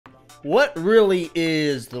What really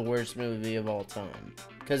is the worst movie of all time?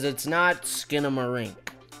 Because it's not Skinamarink,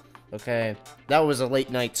 okay? That was a late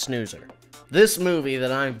night snoozer. This movie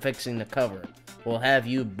that I'm fixing to cover will have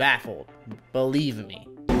you baffled, believe me.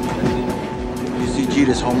 You see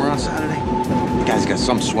Jeter's homer on Saturday? The guy's got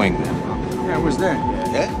some swing, man. Yeah, I was there.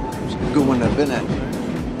 Yeah? It was a good one to have been at.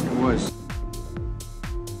 It was.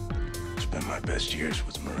 Spent my best years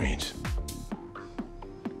with the Marines.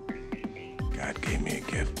 God gave me a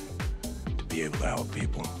gift to be able to help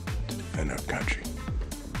people to defend our country.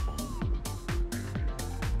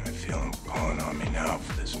 I feel him calling on me now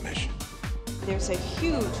for this mission. There's a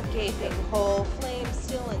huge gaping hole, flames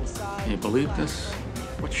still inside. Can you believe this?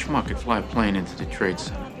 What schmuck could fly a plane into the Trade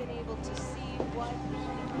Center?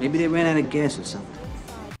 Maybe they ran out of gas or something.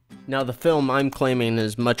 Now, the film I'm claiming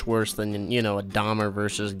is much worse than, you know, a Dahmer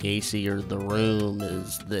versus Gacy or The Room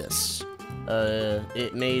is this.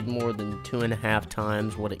 It made more than 2.5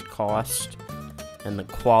 times what it cost, and the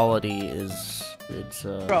quality is,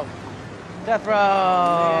 Bro, death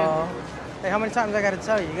row. Hey, how many times I gotta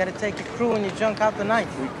tell you? You gotta take your crew and your junk out the night.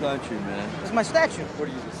 Free country, man. It's my statue. What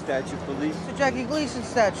are you, the statue police? It's a Jackie Gleason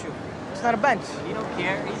statue. It's not a bench. You don't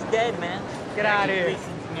care. He's dead, man. Get out of here.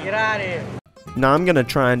 Get out of here. Now, I'm gonna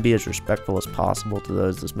try and be as respectful as possible to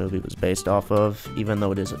those this movie was based off of, even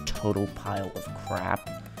though it is a total pile of crap.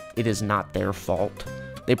 It is not their fault.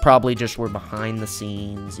 They probably just were behind the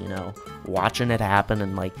scenes, you know, watching it happen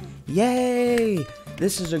and like, yay,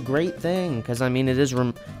 this is a great thing. Because, I mean, it is,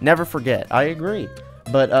 never forget, I agree.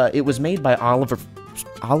 But it was made by Oliver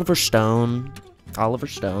Stone,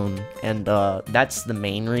 and that's the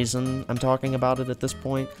main reason I'm talking about it at this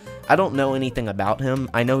point. I don't know anything about him.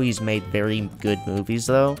 I know he's made very good movies,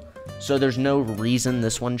 though, so there's no reason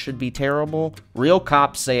this one should be terrible. Real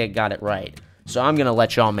cops say it got it right, so I'm gonna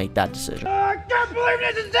let y'all make that decision. I can't believe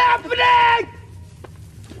this is happening!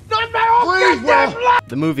 Not my own goddamn life!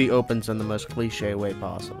 The movie opens in the most cliche way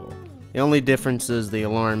possible. The only difference is the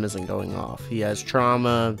alarm isn't going off. He has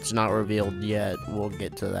trauma, it's not revealed yet, we'll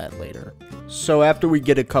get to that later. So after we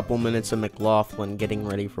get a couple minutes of Mcloughlin getting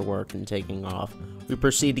ready for work and taking off, we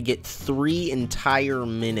proceed to get 3 entire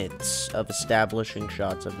minutes of establishing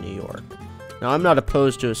shots of New York. Now, I'm not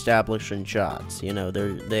opposed to establishing shots, you know,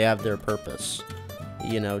 they have their purpose,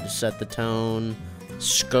 you know, to set the tone,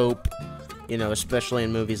 scope, you know, especially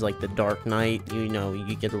in movies like The Dark Knight, you know,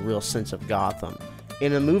 you get a real sense of Gotham.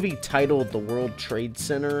 In a movie titled The World Trade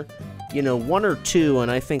Center, you know, 1 or 2, and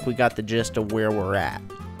I think we got the gist of where we're at.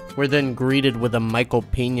 We're then greeted with a Michael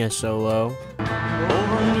Pena solo.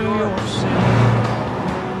 Over New York City.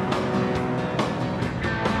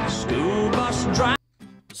 School bus drive.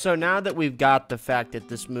 So now that we've got the fact that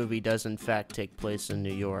this movie does in fact take place in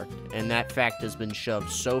New York, and that fact has been shoved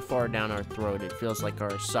so far down our throat it feels like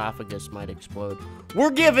our esophagus might explode, we're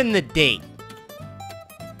given the date.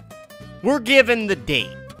 We're given the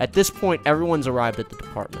date. At this point, everyone's arrived at the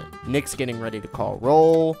department. Nick's getting ready to call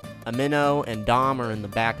roll. Jimeno and Dom are in the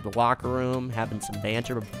back of the locker room having some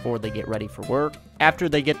banter before they get ready for work. After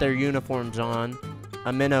they get their uniforms on,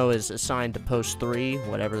 Jimeno is assigned to post 3,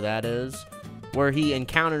 whatever that is, where he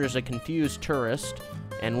encounters a confused tourist,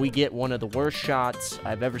 and we get one of the worst shots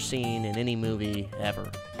I've ever seen in any movie ever.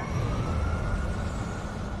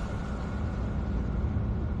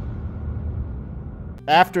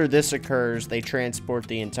 After this occurs, they transport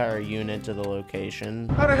the entire unit to the location.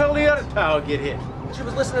 How the hell did the other tower get hit? She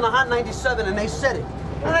was listening to Hot 97 and they said it.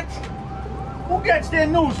 What? Who gets their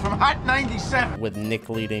news from Hot 97? With Nick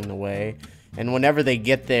leading the way. And whenever they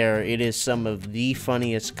get there, it is some of the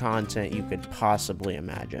funniest content you could possibly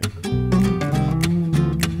imagine.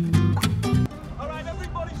 All right,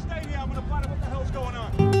 everybody stay here. I'm gonna find out what the hell's going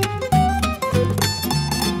on.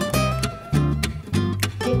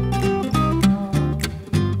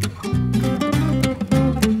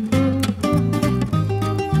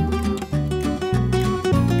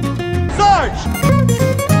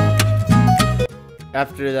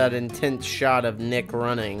 After that intense shot of Nick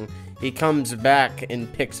running, he comes back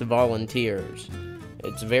and picks volunteers.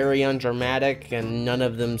 It's very undramatic, and none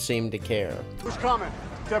of them seem to care. Who's coming?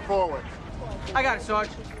 Step forward. I got it, Sarge.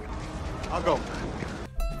 I'll go.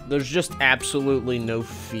 There's just absolutely no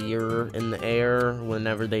fear in the air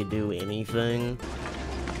whenever they do anything.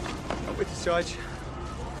 I'm with you, Sarge.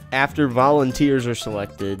 After volunteers are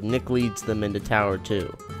selected, Nick leads them into Tower 2,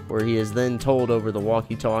 where he is then told over the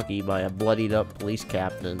walkie-talkie by a bloodied-up police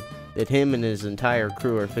captain that him and his entire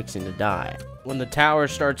crew are fixing to die. When the tower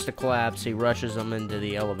starts to collapse, he rushes them into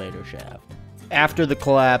the elevator shaft. After the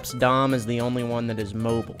collapse, Dom is the only one that is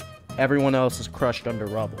mobile. Everyone else is crushed under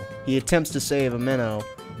rubble. He attempts to save Jimeno,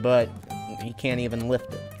 but he can't even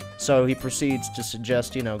lift it. So he proceeds to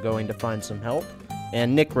suggest, you know, going to find some help.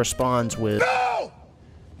 And Nick responds with, "No!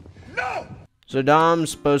 No!" So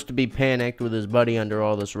Dom's supposed to be panicked with his buddy under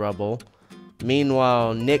all this rubble.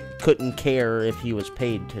 Meanwhile, Nick couldn't care if he was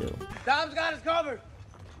paid to. Dom's got us covered.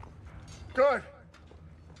 Good.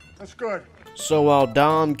 That's good. So while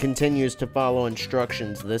Dom continues to follow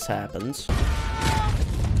instructions, this happens.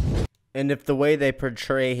 And if the way they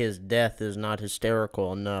portray his death is not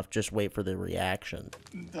hysterical enough, just wait for the reaction.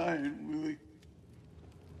 I'm dying, Willie.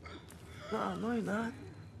 No, you're not.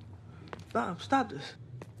 Dom, stop this.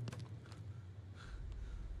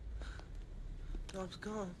 Dom's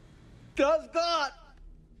gone. Dom's gone!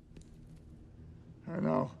 I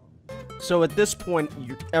know. So at this point,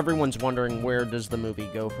 everyone's wondering, where does the movie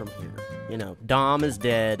go from here? You know, Dom is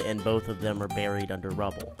dead and both of them are buried under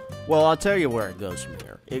rubble. Well, I'll tell you where it goes from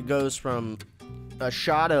here. It goes from a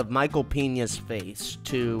shot of Michael Peña's face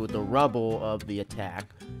to the rubble of the attack,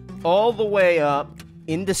 all the way up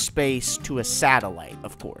into space to a satellite,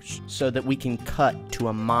 of course, so that we can cut to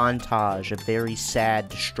a montage of very sad,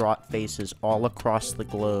 distraught faces all across the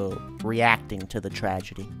globe reacting to the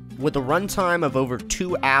tragedy. With a runtime of over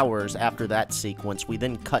 2 hours after that sequence, we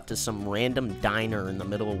then cut to some random diner in the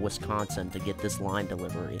middle of Wisconsin to get this line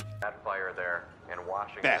delivery. That fire there in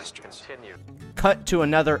Washington continued. Cut to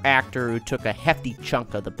another actor who took a hefty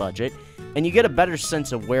chunk of the budget, and you get a better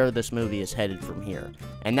sense of where this movie is headed from here.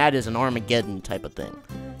 And that is an Armageddon type of thing.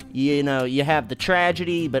 You know, you have the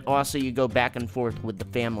tragedy, but also you go back and forth with the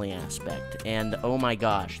family aspect. And oh my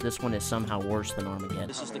gosh, this one is somehow worse than Armageddon.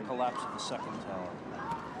 This is the collapse of the second tower.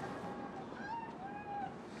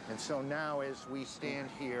 And so now as we stand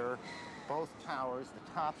here, both towers,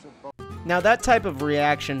 the tops of both... Now that type of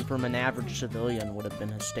reaction from an average civilian would have been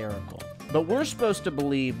hysterical. But we're supposed to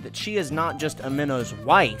believe that she is not just Jimeno's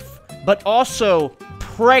wife, but also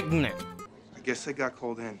pregnant. I guess I got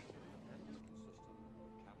called in.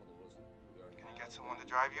 Can I get someone to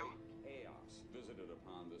drive you?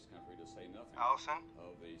 Allison?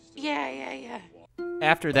 Yeah.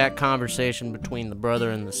 After that conversation between the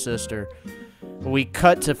brother and the sister, we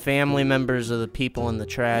cut to family members of the people in the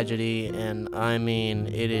tragedy, and I mean,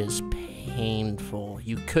 it is painful.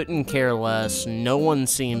 You couldn't care less. No one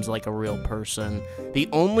seems like a real person. The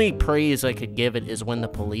only praise I could give it is when the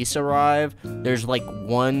police arrive. There's like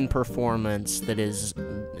one performance that is,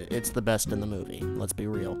 it's the best in the movie. Let's be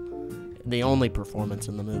real. The only performance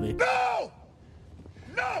in the movie. No!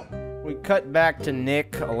 No! We cut back to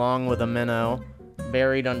Nick along with Jimeno,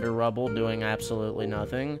 buried under rubble, doing absolutely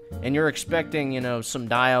nothing. And you're expecting, you know, some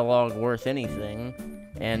dialogue worth anything,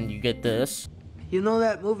 and you get this. You know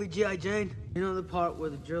that movie, G.I. Jane? You know the part where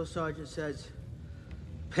the drill sergeant says,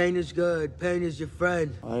 pain is good, pain is your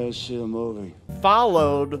friend. I didn't see the movie.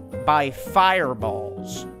 Followed by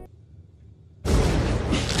fireballs.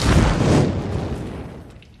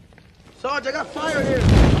 Sarge, I got fire here!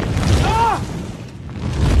 Ah!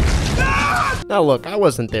 Ah! Now look, I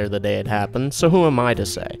wasn't there the day it happened, so who am I to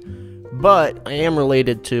say? But I am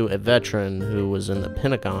related to a veteran who was in the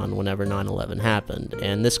Pentagon whenever 9/11 happened,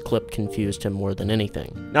 and this clip confused him more than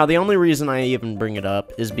anything. Now, the only reason I even bring it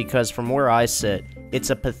up is because from where I sit,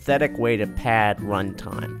 it's a pathetic way to pad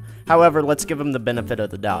runtime. However, let's give him the benefit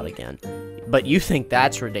of the doubt again. But you think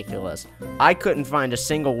that's ridiculous. I couldn't find a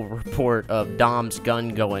single report of Dom's gun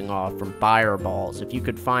going off from fireballs. If you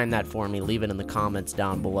could find that for me, leave it in the comments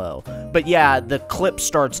down below. But yeah, the clip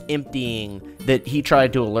starts emptying that he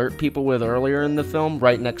tried to alert people with earlier in the film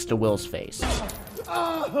right next to Will's face.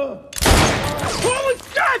 Holy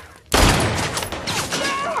shit!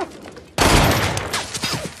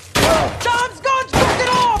 Dom's guns, fuck it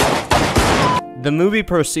off! The movie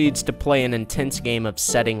proceeds to play an intense game of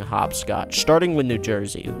setting hopscotch, starting with New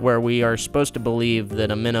Jersey, where we are supposed to believe that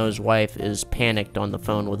Jimeno's wife is panicked on the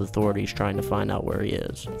phone with authorities trying to find out where he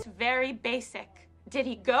is. It's very basic. Did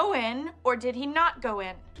he go in or did he not go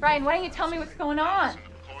in? Ryan, why don't you tell me what's going on?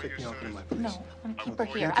 Take me off into my place. No, I want to keep her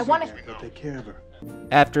here. I want to... I'll take care of her.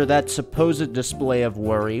 After that supposed display of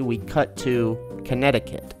worry, we cut to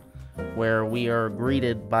Connecticut, where we are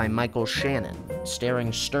greeted by Michael Shannon,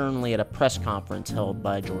 staring sternly at a press conference held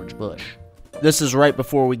by George Bush. This is right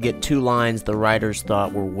before we get two lines the writers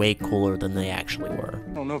thought were way cooler than they actually were.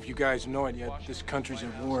 I don't know if you guys know it yet. This country's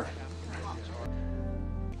at war.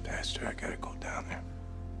 Pastor, I gotta go down there.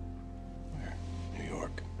 Where? New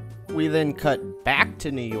York. We then cut back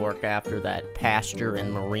to New York after that pastor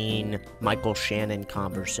and Marine Michael Shannon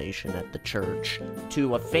conversation at the church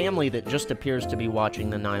to a family that just appears to be watching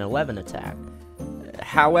the 9/11 attack.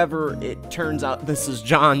 However, it turns out this is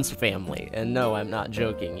John's family, and no, I'm not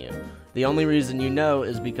joking you. The only reason you know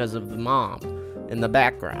is because of the mom. in the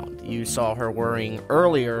background. You saw her worrying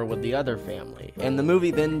earlier with the other family. And the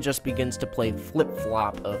movie then just begins to play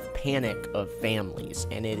flip-flop of panic of families,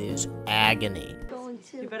 and it is agony.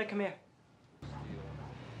 You better come here.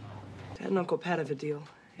 Dad and Uncle Pat have a deal.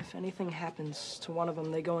 If anything happens to one of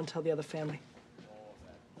them, they go and tell the other family.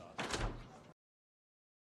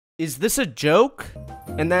 Is this a joke?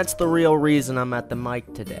 And that's the real reason I'm at the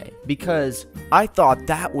mic today. Because I thought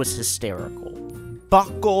that was hysterical.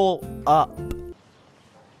 Buckle up.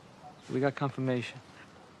 We got confirmation.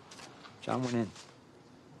 John went in.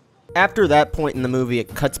 After that point in the movie,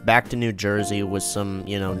 it cuts back to New Jersey with some,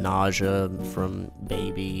 nausea from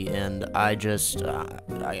baby, and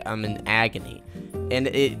I'm in agony. And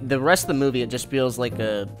the rest of the movie, it just feels like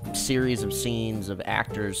a series of scenes of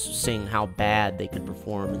actors saying how bad they could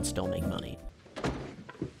perform and still make money.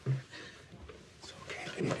 It's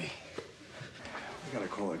okay, baby. We gotta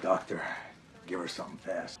call a doctor. Give her something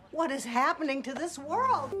fast. What is happening to this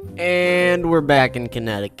world? And we're back in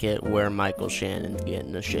Connecticut where Michael Shannon's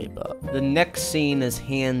getting to shape up. The next scene is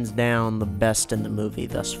hands down the best in the movie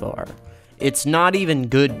thus far. It's not even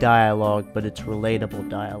good dialogue, but it's relatable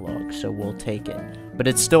dialogue, so we'll take it. But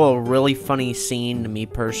it's still a really funny scene to me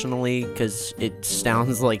personally, because it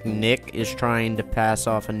sounds like Nick is trying to pass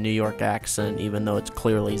off a New York accent, even though it's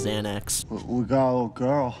clearly Xanax. We got a little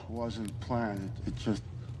girl. It wasn't planned. It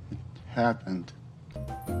happened.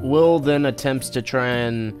 Will then attempts to try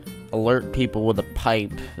and alert people with a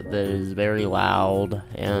pipe that is very loud,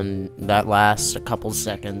 and that lasts a couple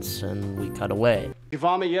seconds, and we cut away. You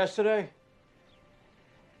vomit yesterday?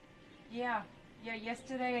 Yeah,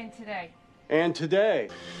 yesterday and today. And today?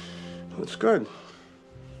 That's good.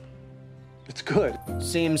 It's good.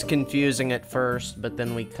 Seems confusing at first, but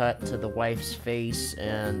then we cut to the wife's face,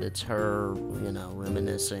 and it's her,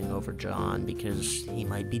 reminiscing over John because he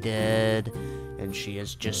might be dead, and she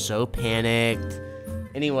is just so panicked.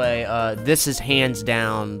 Anyway, this is hands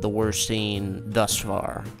down the worst scene thus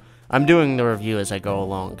far. I'm doing the review as I go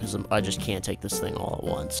along because I just can't take this thing all at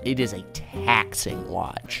once. It is a taxing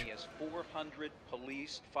watch. 400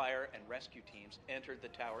 police, fire, and rescue teams entered the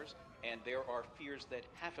towers, and there are fears that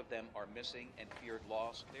half of them are missing and feared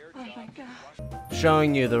loss. Oh my God.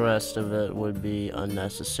 Showing you the rest of it would be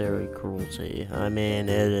unnecessary cruelty. I mean,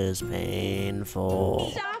 it is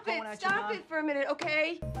painful. Stop it for a minute,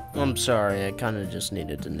 okay? I'm sorry, I kind of just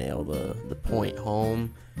needed to nail the point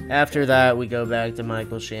home. After that, we go back to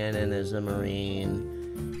Michael Shannon as a Marine.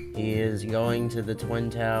 He is going to the Twin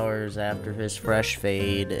Towers after his fresh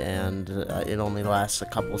fade, and it only lasts a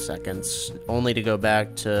couple seconds, only to go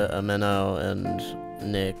back to Jimeno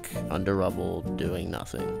and Nick under rubble doing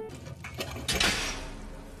nothing.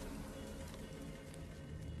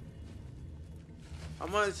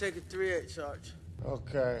 I'm gonna take a 3-8, Sarge.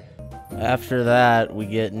 Okay. After that, we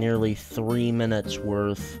get nearly 3 minutes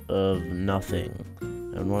worth of nothing.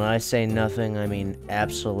 And when I say nothing, I mean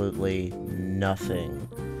absolutely nothing.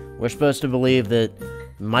 We're supposed to believe that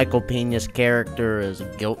Michael Peña's character is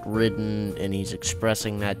guilt-ridden, and he's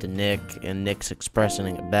expressing that to Nick, and Nick's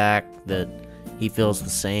expressing it back, that he feels the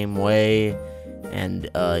same way.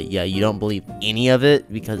 And, you don't believe any of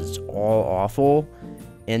it because it's all awful.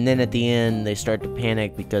 And then at the end, they start to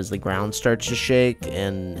panic because the ground starts to shake,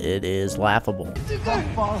 and it is laughable.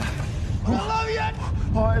 Father, I love you.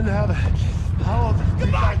 Oh, in heaven. How old is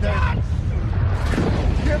Goodbye, Dad!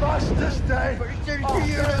 Give us this day. 33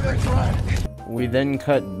 years. We then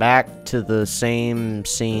cut back to the same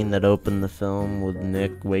scene that opened the film with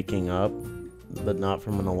Nick waking up, but not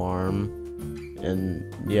from an alarm.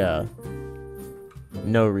 And, yeah.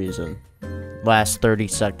 No reason. Last 30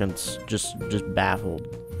 seconds, just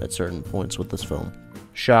baffled at certain points with this film.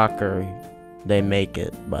 Shocker, they make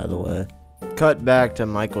it, by the way. Cut back to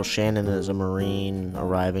Michael Shannon as a Marine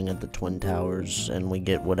arriving at the Twin Towers, and we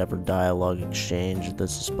get whatever dialogue exchange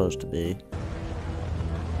this is supposed to be.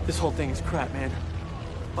 This whole thing is crap, man.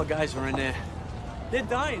 Our guys are in there. They're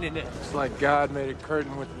dying in there. It's like God made a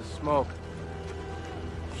curtain with the smoke,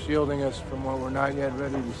 shielding us from what we're not yet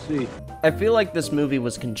ready to see. I feel like this movie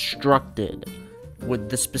was constructed with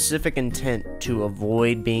the specific intent to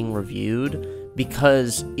avoid being reviewed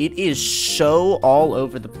because it is so all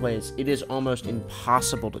over the place, it is almost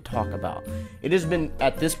impossible to talk about. It has been,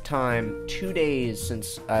 at this time, 2 days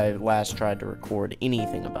since I last tried to record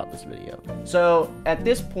anything about this video. So, at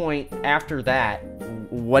this point, after that,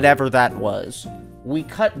 whatever that was, we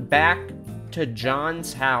cut back to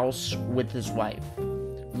John's house with his wife,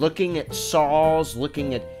 looking at saws,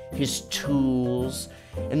 looking at his tools,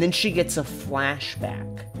 and then she gets a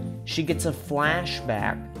flashback. She gets a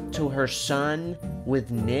flashback to her son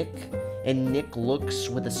with Nick, and Nick looks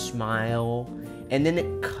with a smile, and then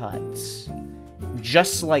it cuts.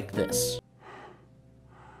 Just like this.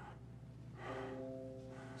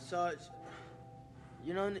 Sarge,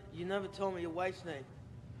 you never told me your wife's name.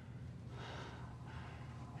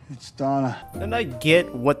 It's Donna. And I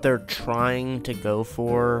get what they're trying to go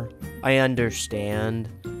for. I understand.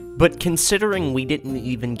 But considering we didn't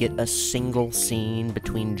even get a single scene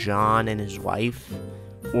between John and his wife,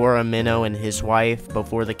 or Jimeno and his wife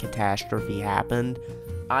before the catastrophe happened,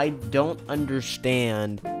 I don't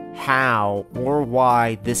understand how or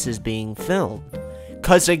why this is being filmed.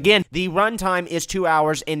 Because again, the runtime is 2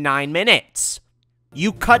 hours and 9 minutes.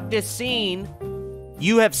 You cut this scene,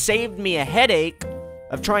 you have saved me a headache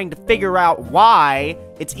of trying to figure out why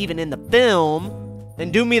it's even in the film,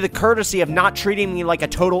 and do me the courtesy of not treating me like a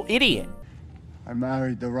total idiot. I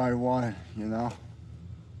married the right one, you know?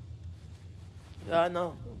 Yeah, I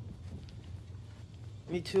know.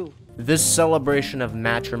 Me too. This celebration of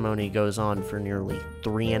matrimony goes on for nearly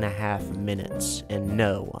 3.5 minutes, and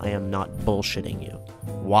no, I am not bullshitting you.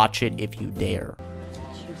 Watch it if you dare.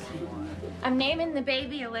 I'm naming the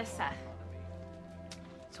baby Alyssa.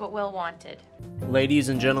 It's what Will wanted. Ladies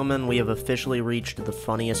and gentlemen, we have officially reached the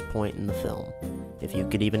funniest point in the film, if you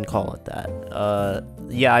could even call it that.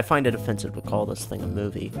 Yeah, I find it offensive to call this thing a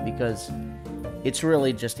movie, because it's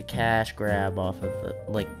really just a cash grab off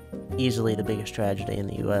of, easily the biggest tragedy in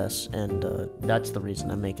the US, and that's the reason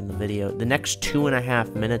I'm making the video. The next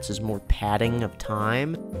 2.5 minutes is more padding of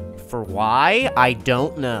time. For why? I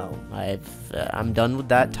don't know. I'm done with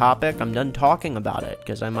that topic. I'm done talking about it,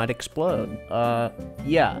 because I might explode.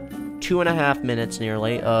 Yeah, 2.5 minutes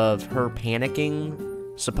nearly of her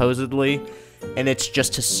panicking, supposedly, and it's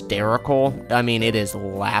just hysterical. I mean, it is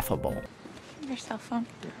laughable. Your cell phone.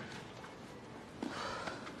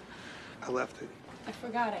 I left it. I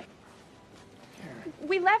forgot it.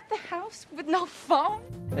 We left the house with no phone?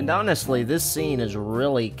 And honestly, this scene is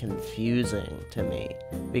really confusing to me,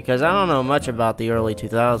 because I don't know much about the early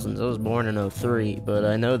 2000s. I was born in 03, but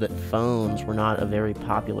I know that phones were not a very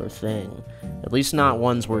popular thing, at least not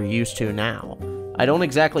ones we're used to now. I don't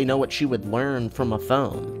exactly know what she would learn from a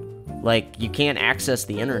phone. Like, you can't access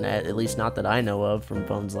the internet, at least not that I know of from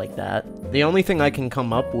phones like that. The only thing I can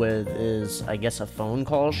come up with is, I guess, a phone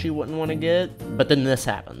call she wouldn't want to get, but then this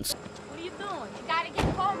happens. What are you doing? You gotta get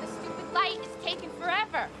home. The stupid light is taking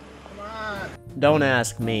forever. Come on. Don't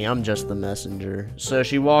ask me, I'm just the messenger. So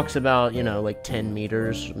she walks about, 10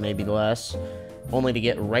 meters, maybe less, only to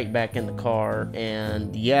get right back in the car,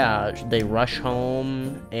 and yeah, they rush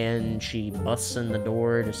home, and she busts in the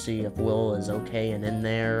door to see if Will is okay and in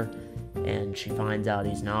there, and she finds out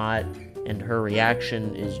he's not, and her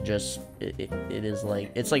reaction is just,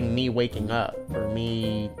 it's like me waking up, or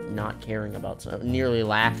me not caring about something, nearly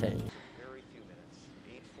laughing.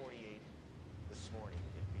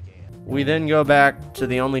 We then go back to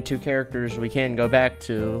the only two characters we can go back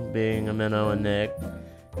to, being Jimeno and Nick.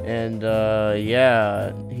 And,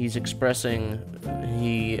 yeah, Jimeno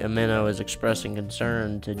is expressing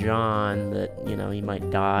concern to John that, he might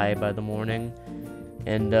die by the morning.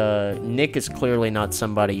 And, Nick is clearly not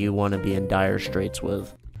somebody you want to be in dire straits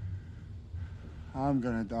with. I'm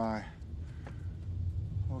gonna die.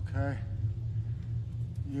 Okay?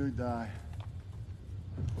 You die.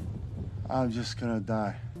 I'm just gonna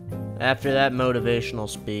die. After that motivational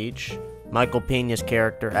speech, Michael Peña's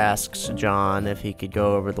character asks John if he could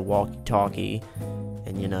go over the walkie-talkie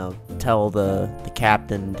and, tell the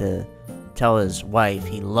captain to tell his wife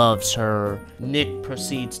he loves her. Nick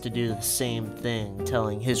proceeds to do the same thing,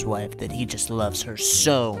 telling his wife that he just loves her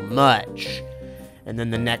so much. And then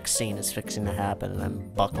the next scene is fixing to happen, and I'm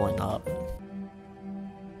buckling up.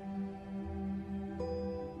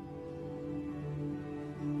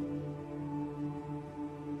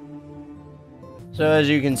 So as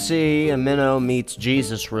you can see, Jimeno meets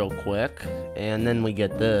Jesus real quick, and then we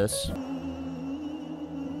get this.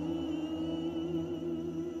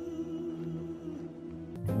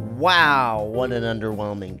 Wow, what an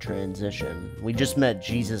underwhelming transition. We just met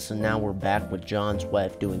Jesus, and now we're back with John's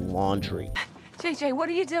wife doing laundry. JJ, what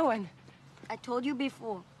are you doing? I told you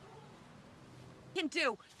before. Can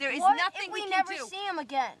do. There is What nothing if we we can never do. see him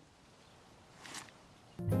again?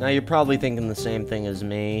 Now you're probably thinking the same thing as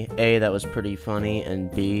me. A, that was pretty funny,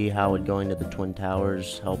 and B, how would going to the Twin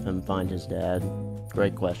Towers help him find his dad?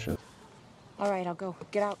 Great question. All right, I'll go.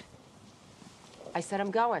 Get out. I said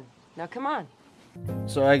I'm going. Now come on.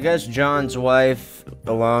 So I guess John's wife,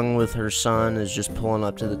 along with her son, is just pulling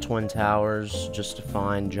up to the Twin Towers just to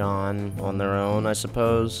find John on their own, I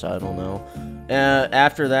suppose. I don't know.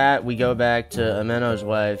 After that, we go back to Jimeno's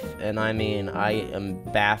wife, and I mean, I am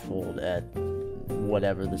baffled at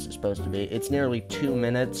whatever this is supposed to be. It's nearly 2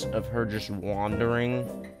 minutes of her just wandering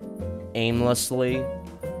aimlessly.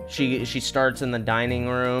 She starts in the dining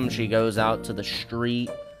room, she goes out to the street.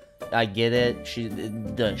 I get it.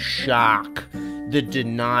 The shock, the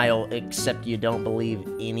denial, except you don't believe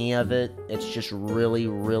any of it. It's just really,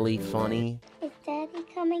 really funny. Is Daddy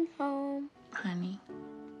coming home? Honey.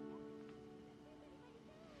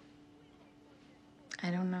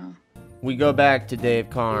 I don't know. We go back to Dave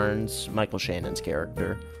Karnes, Michael Shannon's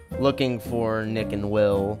character, looking for Nick and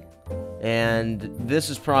Will. And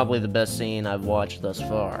this is probably the best scene I've watched thus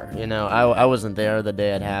far. You know, I wasn't there the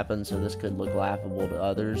day it happened, so this could look laughable to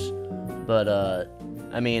others. But,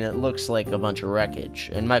 I mean, it looks like a bunch of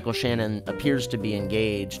wreckage. And Michael Shannon appears to be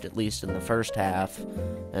engaged, at least in the first half.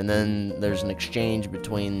 And then there's an exchange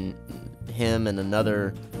between him and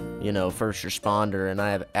another, you know, first responder. And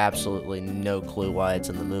I have absolutely no clue why it's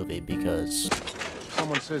in the movie, because...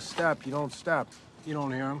 Someone says stop, you don't stop. You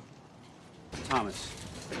don't hear him. Thomas.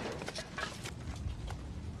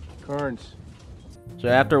 Karnes. So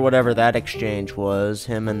after whatever that exchange was,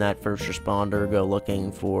 him and that first responder go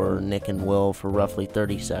looking for Nick and Will for roughly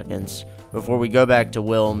 30 seconds before we go back to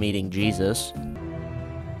Will meeting Jesus.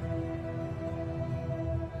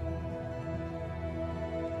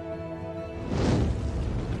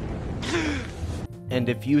 And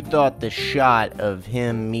if you thought the shot of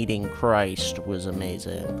him meeting Christ was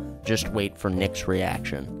amazing, just wait for Nick's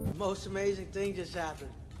reaction. The most amazing thing just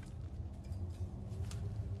happened.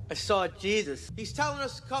 I saw Jesus. He's telling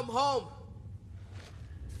us to come home.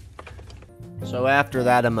 So after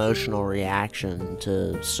that emotional reaction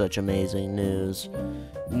to such amazing news,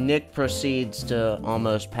 Nick proceeds to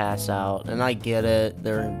almost pass out. And I get it,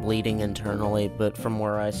 they're bleeding internally, but from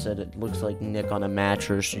where I sit, it looks like Nick on a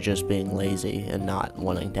mattress just being lazy and not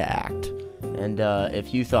wanting to act. And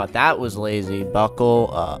if you thought that was lazy, buckle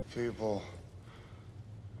up. People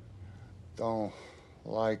don't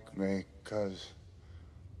like me because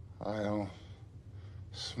I don't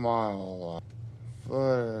smile a lot.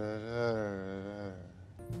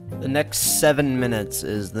 The next 7 minutes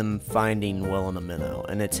is them finding Will and Jimeno,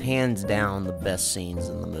 and it's hands down the best scenes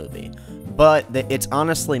in the movie. But it's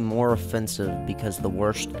honestly more offensive because the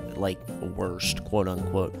worst, quote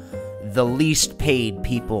unquote, the least paid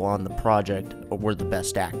people on the project were the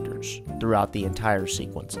best actors throughout the entire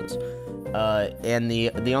sequences. And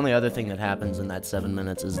the only other thing that happens in that 7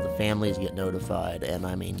 minutes is the families get notified, and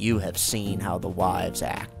I mean, you have seen how the wives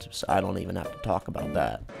act, so I don't even have to talk about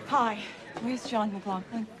that. Hi, where's John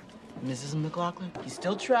Mcloughlin? Mrs. McLaughlin, he's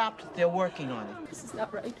still trapped. They're working on it. This is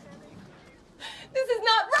not right. This is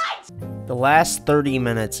not right! The last 30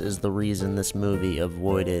 minutes is the reason this movie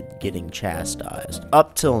avoided getting chastised,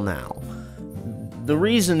 up till now. The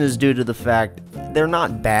reason is due to the fact they're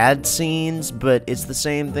not bad scenes, but it's the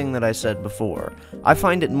same thing that I said before. I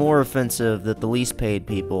find it more offensive that the least paid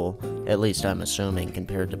people, at least I'm assuming,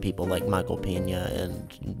 compared to people like Michael Pena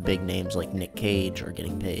and big names like Nick Cage are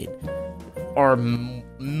getting paid, are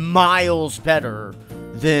miles better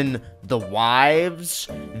than the wives,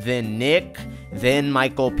 than Nick, than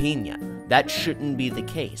Michael Pena. That shouldn't be the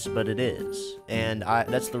case, but it is. And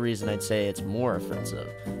that's the reason I'd say it's more offensive.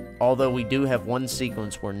 Although we do have one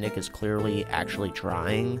sequence where Nick is clearly actually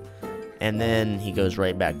trying, and then he goes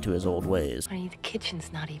right back to his old ways. Honey, the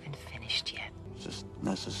kitchen's not even finished yet. It's just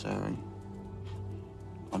necessary.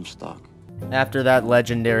 I'm stuck. After that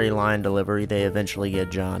legendary line delivery, they eventually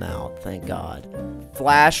get John out, thank God.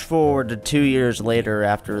 Flash forward to 2 years later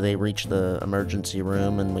after they reach the emergency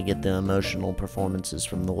room and we get the emotional performances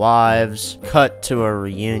from the wives. Cut to a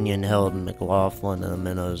reunion held in Mcloughlin and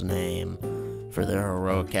Jimeno's name for their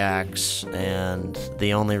heroic acts, and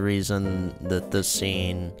the only reason that this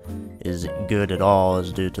scene is good at all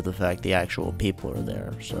is due to the fact the actual people are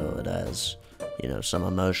there, so it has, you know, some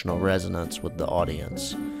emotional resonance with the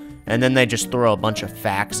audience. And then they just throw a bunch of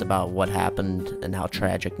facts about what happened and how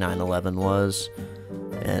tragic 9/11 was,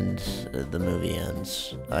 and the movie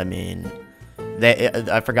ends. I mean,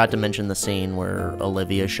 I forgot to mention the scene where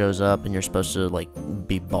Olivia shows up and you're supposed to, like,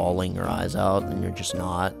 be bawling your eyes out, and you're just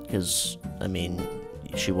not, because, I mean,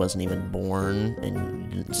 she wasn't even born and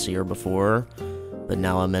you didn't see her before, but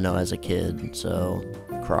now Jimeno has a kid, so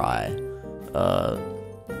cry.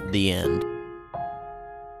 The end.